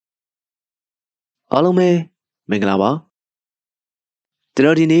အားလုံးပဲမင်္ဂလာပါကျွန်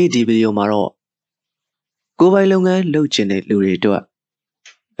တော်ဒီနေ့ဒီဗီဒီယိုမှာတော့ကိုယ်ပိုင်လုပ်ငန်းလုပ်ချင်တဲ့လူတွေအတွက်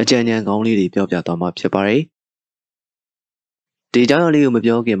အကြံဉာဏ်ကောင်းလေးတွေပြောပြသွားမှာဖြစ်ပါတယ်ဒီအကြောင်းအရာလေးကိုမ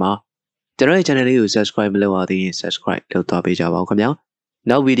ပြောခင်မှာကျွန်တော်ရဲ့ channel လေးကို subscribe မလုပ်ရသေးရင် subscribe လုပ်သွားပေးကြပါဦးခင်ဗျာ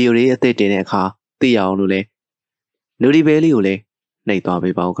နောက်ဗီဒီယိုလေးအသစ်တင်တဲ့အခါသိရအောင်လို့လဲ notification လေးကိုလည်းနှိပ်သွား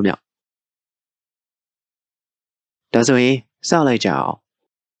ပေးပါဦးခင်ဗျာဒါဆိုရင်စလိုက်ကြအောင်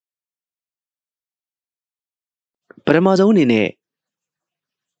ပထမဆုံးအနေနဲ့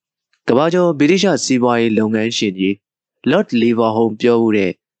ကမ္ဘာကျော်ဗြိတိရှစီးပွားရေးလုပ်ငန်းရှင်ကြီး Lord Leverhulme ပြောမှု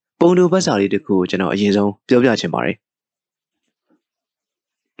တဲ့ပုံတူပတ်စာလေးတစ်ခုကိုကျွန်တော်အရင်ဆုံးပြောပြချင်ပါတယ်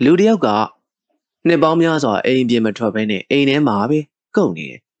လူတစ်ယောက်ကနှစ်ပေါင်းများစွာအိမ်ပြင်မထွက်ဘဲနဲ့အိမ်ထဲမှာပဲကုန်နေ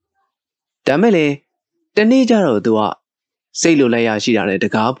တယ်ဒါမဲ့လေတနေ့ကျတော့သူကစိတ်လိုလိုက်ရရှိတာနဲ့တ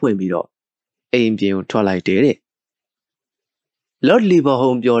ကားဖွင့်ပြီးတော့အိမ်ပြင်ကိုထွက်လိုက်တယ်တဲ့ Lord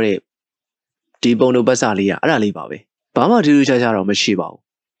Leverhulme ပြောတဲ့ဒီပုံတူပတ်စာလေးကအဲ့ဒါလေးပါပဲဘာမှထူးထူးခြားခြားတော့မရှိပါဘူး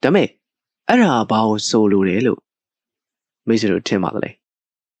ဒါမဲ့အဲ့ဒါဘာကိုဆိုလိုတယ်လို့မိတ်ဆွေတို့ထင်ပါတယ်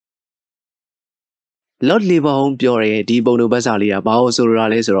Lord Leverhulme ပြောတဲ့ဒီပုံတူပတ်စာလေးကဘာကိုဆိုလိုတာ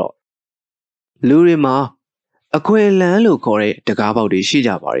လဲဆိုတော့လူတွေမှာအခွင့်အလမ်းလို့ခေါ်တဲ့တကားပေါက်တွေရှိ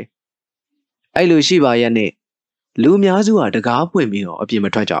ကြပါတယ်အဲ့လိုရှိပါရဲ့နဲ့လူအများစုကတကားပွင့်ပြီးတော့အပြင်မ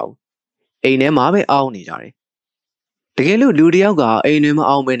ထွက်ကြဘူးအိမ်ထဲမှာပဲအောင်းနေကြတယ်တကယ်လို့လူတစ်ယောက်ကအိမ်ထဲမှာ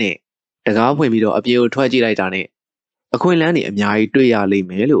အောင်းပဲနဲ့တကားပွင့်ပြီးတော့အပြင်ကိုထွက်ကြည့်လိုက်တာနဲ့အခွင့်အလမ်းတွေအများကြီးတွေ့ရလိမ့်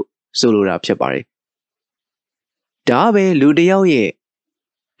မယ်လို့ဆိုလိုတာဖြစ်ပါတယ်ဒါပဲလူတစ်ယောက်ရဲ့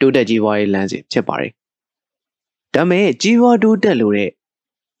တိုးတက်ကြီးပွားရေးလမ်းစဉ်ဖြစ်ပါတယ်ဒါမဲ့ကြီးပွားတိုးတက်လို့တဲ့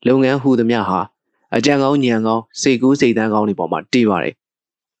လုပ်ငန်းဟူသမျှဟာအကြံကောင်းဉာဏ်ကောင်းစိတ်ကူးစိတ်သန်းကောင်းတွေပေါ်မှာတည်ပါတယ်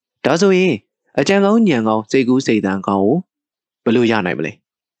ဒါဆိုရင်အကြံကောင်းဉာဏ်ကောင်းစိတ်ကူးစိတ်သန်းကောင်းကိုဘယ်လိုရနိုင်မလဲ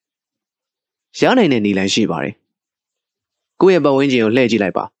ရနိုင်တဲ့နည်းလမ်းရှိပါတယ်ကိုယ့်ရဲ့ပတ်ဝန်းကျင်ကိုလှည့်ကြည့်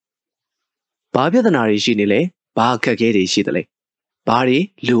လိုက်ပါဘာပြဿနာတွေရှိနေလဲဘာအခက်အခဲတွေရှိသလဲဘာတွေ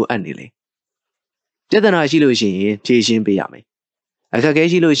လိုအပ်နေလဲပြဿနာရှိလို့ရှိရင်ဖြေရှင်းပေးရမယ်အခက်အခဲ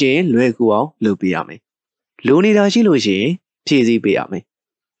ရှိလို့ရှိရင်လွယ်ကူအောင်လုပ်ပေးရမယ်လိုနေတာရှိလို့ရှိရင်ဖြည့်ဆည်းပေးရမယ်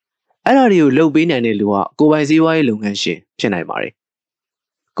အဲ့ဒါတွေကိုလုပ်ပေးနိုင်တဲ့လူကကိုယ်ပိုင်စီးပွားရေးလုပ်ငန်းရှင်ဖြစ်နိုင်ပါတယ်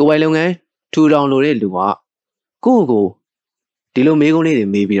ကိုယ်ပိုင်လုပ်ငန်းထူထောင်လို့တဲ့လူကကိုယ့်ကိုဒီလိုမေးခွန်းလေးတွေ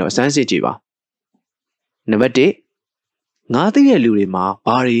မေးပြီးတော့စမ်းစစ်ကြည့်ပါနံပါတ်1ငါသိတဲ့လူတွေမှာ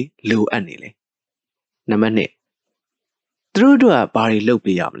ဘာတွေလိုအပ်နေလဲနံပါတ်2သူတို့တို့ကဘာတွေလုပ်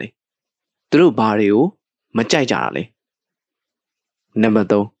ပေးရမလဲသူတို့ဘာတွေကိုမကြိုက်ကြတာလဲနံပါတ်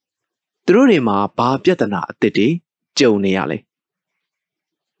3သူတို့တွေမှာဘာပြဿနာအသစ်တွေကြုံနေရလဲ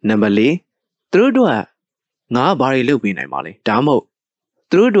နံပါတ်4သူတို့တို့ကငါဘာတွေလုပ်ပေးနိုင်မှာလဲဒါမှမဟုတ်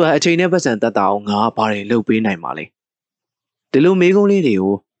သူတို့တို့ကအချိန်နဲ့ပတ်စံတတ်တာအောင်ငါဘာတွေလုပ်ပေးနိုင်မှာလဲဒီလိုမေးခွန်းလေးတွေ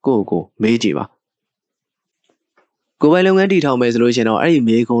ကိုကိုမေးကြည့်ပါကိုယ်ပိုင်လုပ်ငန်းတည်ထောင်မယ်ဆိုလို့ရှိရင်တော့အဲ့ဒီ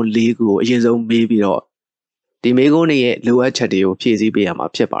မေးခွန်း၄ခုကိုအရင်ဆုံးမေးပြီးတော့ဒီမေးခွန်းတွေရဲ့လိုအပ်ချက်တွေကိုဖြည့်ဆည်းပေးရမှာ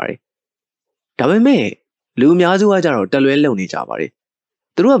ဖြစ်ပါတယ်ဒါပေမဲ့လူအများစုကကြတော့တက်လွဲလုံနေကြပါတယ်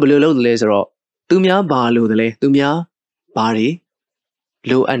သူတို့ကဘယ်လိုလုပ်သလဲဆိုတော့သူများဘာလုပ်သလဲသူများဘာတွေ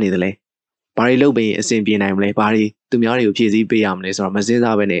လိုအပ်နေသလဲဘာတွေလုပ်ပေးရင်အဆင်ပြေနိုင်မလဲဘာတွေသူများတွေကိုဖြည့်ဆည်းပေးရမလဲဆိုတော့မစင်း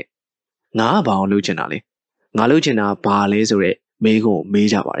စားပဲနဲ့ငါကဘာအောင်လုပ်ချင်တာလဲငါလုပ်ချင်တာဘာလဲဆိုတော့မေးခွန်းကိုမေး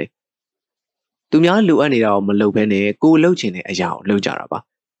ကြပါတယ်သူများလိုအပ်နေတာကိုမလုပ်ဘဲနဲ့ကိုယ်လုပ်ချင်တဲ့အရာကိုလုပ်ကြတာပါ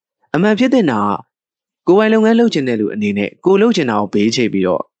အမှန်ဖြစ်တဲ့နာကကိုယ်ပိုင်လုပ်ငန်းလုပ်ချင်တဲ့လူအနေနဲ့ကိုယ်လုပ်ချင်တာကိုဘေးချိတ်ပြီး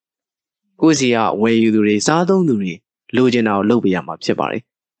တော့ကိုယ့်စီကဝယ်ယူသူတွေစားသုံးသူတွေလိုချင်တာကိုလုပ်ပေးရမှာဖြစ်ပါတယ်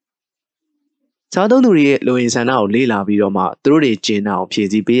စားသုံးသူတွေရဲ့လိုအင်ဆန္ဒကိုလေ့လာပြီးတော့မှသူတို့တွေကျင့်တာကိုဖြည့်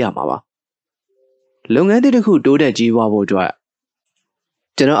ဆည်းပေးရမှာပါလုပ်ငန်းတစ်ခုတိုးတက်ကြီးပွားဖို့အတွက်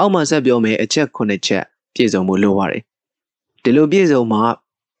ကျွန်တော်အောက်မှာဆက်ပြောမယ်အချက်9ချက်ပြည့်စုံဖို့လိုပါတယ်ဒီလိုပြည့်စုံမှ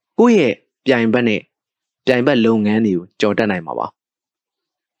ကိုယ့်ရဲ့ပြိုင်ဘက်နဲ့ပြိုင်ဘက်လုပ်ငန်းတွေကိုကြော်တက်နိုင်မှာပါ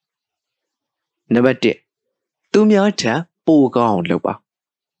နံပါတ်1သူများထက်ပိုကောင်းအောင်လုပ်ပါ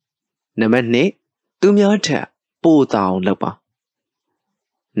နံပါတ်2သူများထက်ပိုတောင်းလုပ်ပါ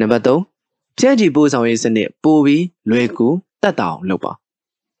နံပါတ်3ဖြန့်ချီပို့ဆောင်ရေးစနစ်ပိုပြီးလွယ်ကူတက်တောင်းလုပ်ပါ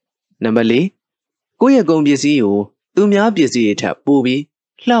နံပါတ်4ကိုယ့်ရဲ့ကုန်ပစ္စည်းကိုသူများပစ္စည်းတွေထက်ပိုပြီး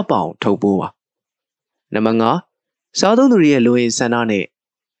လှပအောင်ထုတ်ပိုးပါနံပါတ်5စားသုံးသူတွေရဲ့လိုအင်ဆန္ဒနဲ့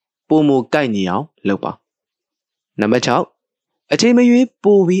ပိုမိုကိုက်ညီအောင်လုပ်ပါနံပါတ်6အချိန်မရွေး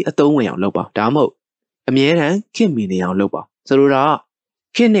ပိုပြီးအသုံးဝင်အောင်လုပ်ပါဒါမှမဟုတ်အမြဲတမ်းခင်မီနေအောင်လုပ်ပါဆိုလိုတာ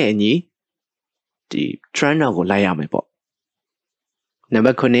ခင်နဲ့အညီဒီ trend ကိုလိုက်ရမယ်ပေါ့နံ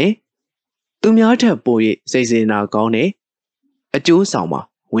ပါတ်9သူများထက်ပို၍စိတ်စေနာကောင်းတဲ့အကျိုးဆောင်ပါ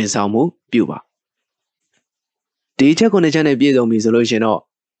ဝန်ဆောင်မှုပြုပါဒီချက်9ချက်နဲ့ပြည့်စုံပြီဆိုလို့ရှင်တော့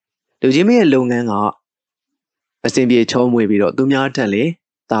လူချင်းမရဲ့လုပ်ငန်းကအစဉ်ပြေချုံးမွေပြီးတော့သူများထက်လေ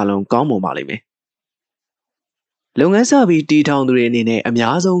တာလုံးကောင်းမွန်ပါလိမ့်မယ်လုပ်ငန်းစပြီးတီထောင်သူတွေအနေနဲ့အ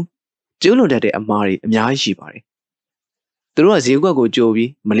များဆုံး ကျိုးလွန်တတ်တဲ့အမှားတွေအများကြီးရှိပါတယ်။သူတို့ကဈေးကွက်ကိုကြိုပြီး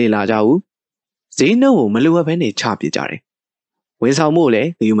မလေ့လာကြဘူး။ဈေးနှုန်းကိုမလိုအပ်ဘဲနဲ့ချပစ်ကြတယ်။ဝန်ဆောင်မှုလည်း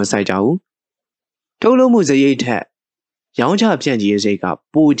ဂရုမစိုက်ကြဘူး။ထုတ်လုပ်မှုစရိတ်ထက်ရောင်းချဖြန့်ချီရေးစိတ်က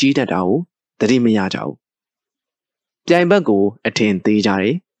ပိုကြီးတတ်တာကိုသတိမရကြဘူး။ပြိုင်ဘက်ကိုအထင်သေးကြတ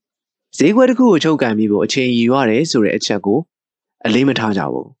ယ်။ဈေးကွက်တစ်ခုကိုချုပ်ကန်ပြီးဖို့အချိန်ယူရတယ်ဆိုတဲ့အချက်ကိုအလေးမထားကြ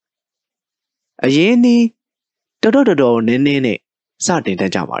ဘူး။အရင်နီးတော်နည်းနည်းနဲ့စတင်တ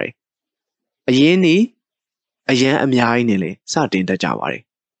တ်ကြပါတယ်။အရင်နီးအရန်အများကြီးနဲ့လည်းစတင်တတ်ကြပါတယ်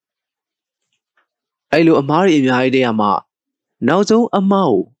။အဲ့လိုအမားတွေအများကြီးတည်းကမှနောက်ဆုံးအမား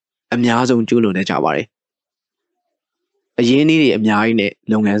ကိုအများဆုံးကျူးလွန်တတ်ကြပါတယ်။အရင်နီးတွေအများကြီးနဲ့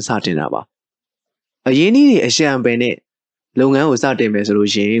လုပ်ငန်းစတင်တာပါ။အရင်နီးတွေအရှံပယ်နဲ့လုပ်ငန်းကိုစတင်မယ်ဆို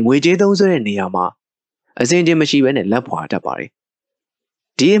လို့ရှိရင်ငွေကြေးသုံးစွဲတဲ့နေရာမှာအဆင်ပြေမရှိဘဲနဲ့လက်ဖွာတတ်ပါတယ်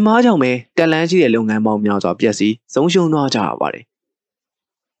။ဒီအမားကြောင့်ပဲတက်လန်းရှိတဲ့လုပ်ငန်းပေါင်းများစွာပျက်စီးဆုံးရှုံးသွားကြရပါတယ်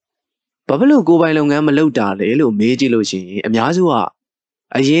။ဘာဖြစ်လို့ကိုယ်ပိုင်လုပ်ငန်းမလုပ်တာလဲလို့မေးကြည့်လို့ရှိရင်အများစုက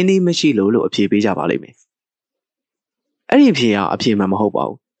အရင်နီးမရှိလို့အဖြေပေးကြပါလိမ့်မယ်။အဲ့ဒီအဖြေကအဖြေမှန်မဟုတ်ပါ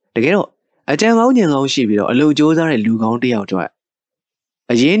ဘူး။တကယ်တော့အကြံကောင်းဉာဏ်ကောင်းရှိပြီးတော့အလုပ်ကြိုးစားတဲ့လူကောင်းတစ်ယောက်အတွက်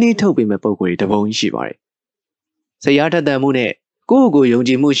အရင်နီးထုတ်ပေးမဲ့ပုံကိုယ်တွေတပုံကြီးရှိပါတယ်။စိတ်အားထက်သန်မှုနဲ့ကိုယ့်ကိုယ်ယုံ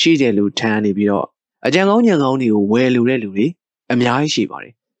ကြည်မှုရှိတဲ့လူထမ်းနေပြီးတော့အကြံကောင်းဉာဏ်ကောင်းတွေကိုဝယ်လူတဲ့လူတွေအများကြီးရှိပါတ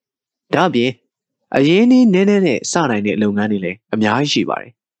ယ်။ဒါ့အပြင်အရင်နီးနည်းနည်းနဲ့စနိုင်တဲ့လုပ်ငန်းတွေလည်းအများကြီးရှိပါတ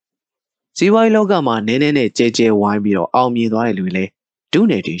ယ်။စီးပွားရေးလောကမှာနည်းနည်းနဲ့ကြဲကြဲဝိုင်းပြီးတော့အောင်မြင်သွားတဲ့လူတွေလည်းဒု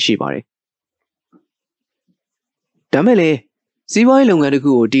နယ်တွေရှိပါတယ်။ဒါမဲ့လေစီးပွားရေးလုပ်ငန်းတစ်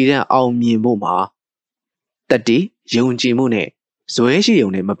ခုကိုတည်တံ့အောင်မြင်ဖို့မှာတတိယုံကြည်မှုနဲ့ဇွဲရှိုံ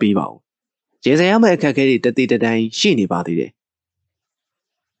နဲ့မပြီးပါဘူး။ရင်ဆိုင်ရမယ့်အခက်အခဲတွေတတိတတိုင်းရှိနေပါသေးတယ်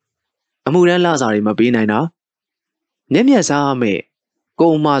။အမှုရန်လာစာတွေမပေးနိုင်တာမျက်မျက်စားမဲ့ကု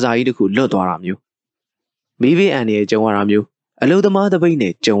န်မာစာကြီးတစ်ခုလွတ်သွားတာမျိုးမိဘအန်ရဲ့ကြုံရတာမျိုးအလုသမားတပိတ်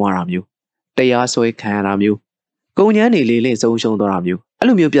နဲ့ကြုံရတာမျိုးတရားစွဲခံရတာမျိုးကုန်ကျန်းတွေလေးလင့်ဆုံးရှုံးသွားတာမျိုးအဲ့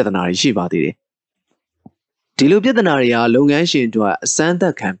လိုမျိုးပြဿနာတွေရှိပါသေးတယ်။ဒီလိုပြဿနာတွေကလုပ်ငန်းရှင်တို့အစမ်းသ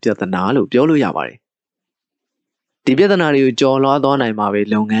က်ခံပြဿနာလို့ပြောလို့ရပါတယ်။ဒီပြဿနာတွေကိုကျော်လွှားသွားနိုင်မှာပဲ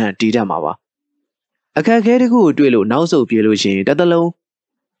လုပ်ငန်းတည်တတ်မှာပါ။အခက်အခဲတစ်ခုကိုတွေ့လို့နောက်ဆုတ်ပြေးလို့ရှိရင်တစ်သလုံး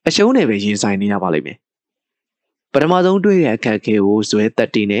အရှုံးနဲ့ပဲရင်ဆိုင်နေရပါလိမ့်မယ်။ပထမဆုံးတွေ့တဲ့အခက်အခဲကိုဇွဲတ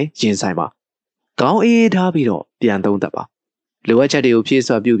က်တီနဲ့ရင်ဆိုင်ပါ။ခေါင်းအေးထားပြီးတော့ပြန်သုံးသပ်ပါ။လိုအပ်ချက်တွေကိုဖြည့်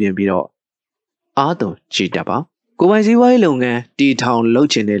စွက်ပြုပြင်ပြီးတော့အားသွန်ချီတက်ပါ။ကိုယ်ပိုင်စီးပွားရေးလုပ်ငန်းတည်ထောင်လုပ်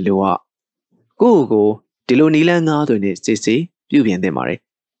ချင်တဲ့လူကကိုယ့်ကိုဒီလိုနီလန်းငါးသွင်းနဲ့စစ်စစ်ပြုပြင်သင့်ပါတယ်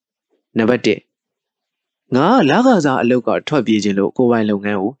။နံပါတ်1ငါလခစားအလုပ်ကထွက်ပြေးခြင်းလို့ကိုယ်ပိုင်လုပ်င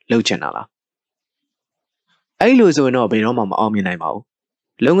န်းကိုလုပ်ချင်တာလား။အဲ့လိုဆိုရင်တော့ဘယ်တော့မှမအောင်မြင်နိုင်ပါဘူး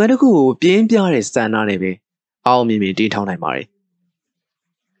။လုပ်ငန်းတစ်ခုကိုပြင်းပြတဲ့စံနာနဲ့ပဲအောင်မြင်တည်ထောင်နိုင်ပါတယ်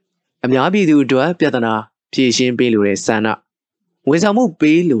။အများပြည်သူအတွက်ပြဿနာဖြေရှင်းပေးလို့တဲ့စံနာဝန်ဆောင်မှု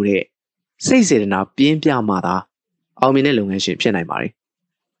ပေးလို့တဲ့စိတ်စေတနာပြင်းပြမှသာအောင်မြင်တဲ့လုပ်ငန်းရှင်ဖြစ်နိုင်ပါတယ်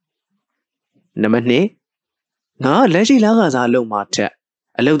။နံပါတ်2ငါလက်ရှိလခစားအလုပ်မှာထက်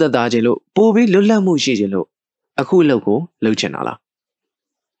အလုပ်သက်သာခြင်းလို့ပိုပြီးလွတ်လပ်မှုရှိခြင်းလို့အခုအလုပ်ကိုလုပ်ချင်တာလား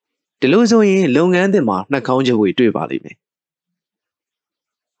။ဒီလိုဆိုရင်လုပ်ငန်းသစ်မှာနှာခေါင်းကြွေတွေ့ပါလိမ့်မယ်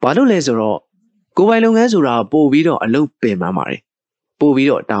။ဘာလို့လဲဆိုတော့ကိုယ်ပိုင်လုပ်ငန်းဆိုတာပိုပြီးတော့အလုပ်ပင်ပန်းပါတယ်။ပိုပြီး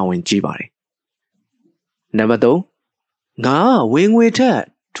တော့တာဝန်ကြီးပါတယ်။နံပါတ်3ငါဝင်ငွေထက်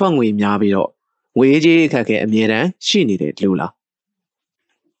ထွက်ငွေများပြီးတော့ငွေကြေးအခက်အခဲအမြဲတမ်းရှိနေတဲ့လူလား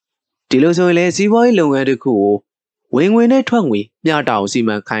။ဒီလိုဆိုရင်လေစီးပွားရေးလုပ်ငန်းတစ်ခုကိုဝင်ငွေနဲ့ထွက်ငွေမျှတအောင်စီ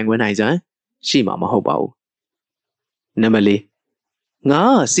မံခိုင်ခွင်းနိုင်စမ်းရှိမှာမဟုတ်ပါဘူး။နံပါတ်4ငါ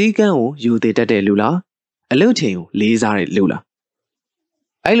စီးကန်းကိုယူသေးတတ်တဲ့လူလားအလုပ်ချိန်ကိုလေးစားတဲ့လူလား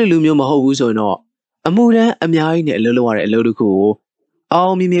အဲ့လိုလူမျိုးမဟုတ်ဘူးဆိုရင်တော့အမှုတန်းအများကြီးနဲ့အလုပ်လုပ်ရတဲ့အလုပ်တစ်ခုကိုအော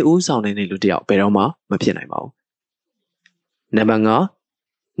င်မြင်မြင်ဦးဆောင်နေတဲ့လူတစ်ယောက်ဘယ်တော့မှမဖြစ်နိုင်ပါဘူး။နံပါတ်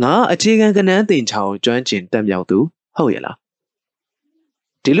5ငါအခြေခံကဏ္ဍသင်္ချာကိုကျွမ်းကျင်တက်မြောက်သူဟုတ်ရဲ့လား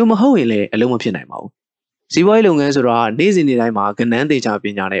။ဒီလိုမဟုတ်ရင်လည်းအလုပ်မဖြစ်နိုင်ပါဘူး။စီးပွားရေးလုပ်ငန်းဆိုတာနေ့စဉ်နေ့တိုင်းမှာကဏ္ဍသင်္ချာပ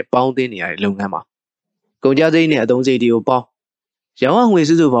ညာနဲ့ပေါင်းသင်းနေရတဲ့လုပ်ငန်းပါ။ကုန်ကြမ်းစိတ်နဲ့အသုံးစိတ်တွေကိုပေါင်းရောင်းအောင်ငွေ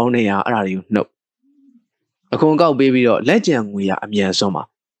စုစုပေါင်းနေရအဲ့ဒါတွေကိုနှုတ်အခွန်ကောက်ပေးပြီးတော့လက်ကျန်ငွေရအမြန်ဆုံးပါ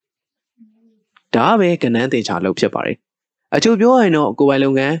ဒါပဲကဏ္ဍသင်္ချာလုပ်ဖြစ်ပါတယ်အချို့ပြောရရင်တော့ကိုယ်ပိုင်လု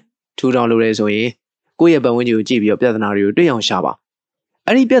ပ်ငန်းထူထောင်လုပ်ရဲဆိုရင်ကိုယ့်ရဲ့ပတ်ဝန်းကျင်ကိုကြည့်ပြီးတော့ပြဿနာတွေကိုတွေ့အောင်ရှာပါ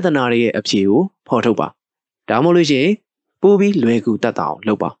အဲ့ဒီပြဿနာတွေရဲ့အဖြေကိုဖော်ထုတ်ပါဒါမှမဟုတ်လို့ရှိရင်ပို့ပြီးလွယ်ကူတတ်တာအောင်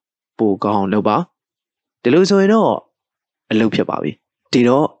လုပ်ပါပိုကောင်းအောင်လုပ်ပါဒီလိုဆိုရင်တော့အလုပ်ဖြစ်ပါပြီဒီ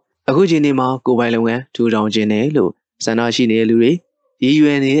တော့အခုချိန်ဒီမှာကိုယ်ပိုင်လုပ်ငန်းထူထောင်ခြင်းနဲ့လို့ဆန္ဒရှိနေတဲ့လူတွေရည်ရွ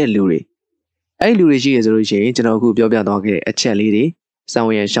ယ်နေတဲ့လူတွေအဲ့လူတွေရှိရဆိုလို့ရှိရင်ကျွန်တော်အခုပြောပြသွားခဲ့တဲ့အချက်လေးတွေစော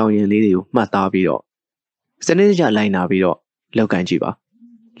င့်ရန်ရှောင်ရင်လေးတွေကိုမှတ်သားပြီးတော့စနစ်တကျလိုက်နာပြီးတော့လုပ်ကိုင်ကြည့်ပါ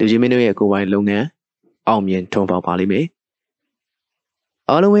လူကြီးမင်းတို့ရဲ့ကိုယ်ပိုင်လုပ်ငန်းအောင်မြင်ထွန်းပေါက်ပါလိမ့်မယ် Thank you.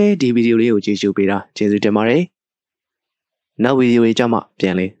 အားလုံးပဲဒီဗီဒီယိုလေးကိုကြည့်ရှုပေးတာကျေးဇူးတင်ပါတယ်နောက်ဗီဒီယိုတွေကြမှာပြ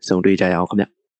န်လည်ဆုံတွေ့ကြရအောင်ခင်ဗျ